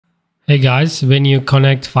Hey guys, when you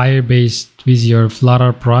connect Firebase with your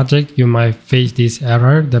Flutter project, you might face this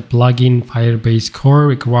error. The plugin Firebase Core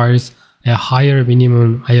requires a higher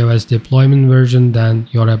minimum iOS deployment version than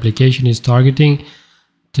your application is targeting.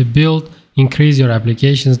 To build, increase your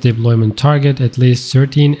application's deployment target at least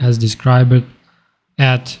 13 as described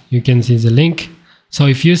at, you can see the link. So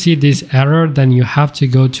if you see this error, then you have to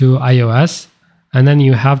go to iOS and then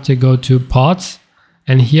you have to go to pods,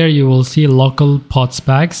 and here you will see local pod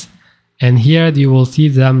specs. And here you will see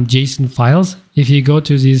them JSON files. If you go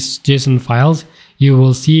to these JSON files, you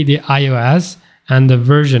will see the iOS and the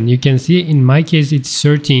version. You can see in my case it's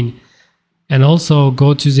 13. And also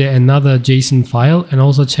go to the another JSON file and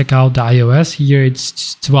also check out the iOS. Here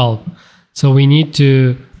it's 12. So we need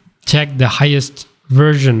to check the highest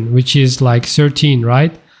version, which is like 13,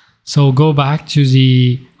 right? So go back to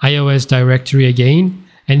the iOS directory again,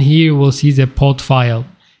 and here you will see the pod file.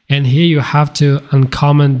 And here you have to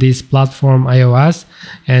uncomment this platform iOS,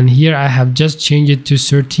 and here I have just changed it to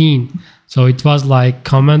 13. So it was like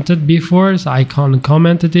commented before, so I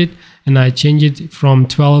commented it and I changed it from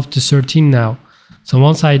 12 to 13 now. So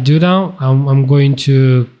once I do that, I'm going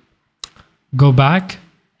to go back,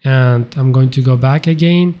 and I'm going to go back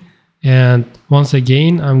again, and once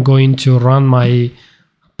again I'm going to run my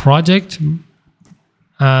project,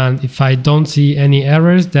 and if I don't see any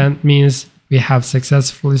errors, that means we have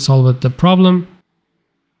successfully solved the problem.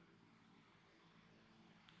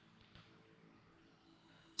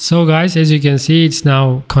 So guys, as you can see, it's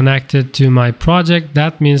now connected to my project.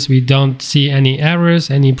 That means we don't see any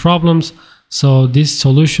errors, any problems. So this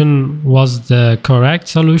solution was the correct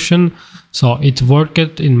solution. So it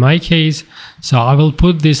worked in my case. So I will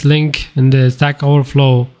put this link in the Stack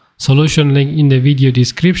Overflow solution link in the video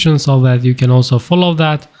description so that you can also follow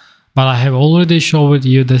that. But I have already showed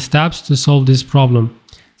you the steps to solve this problem.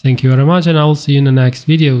 Thank you very much, and I will see you in the next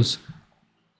videos.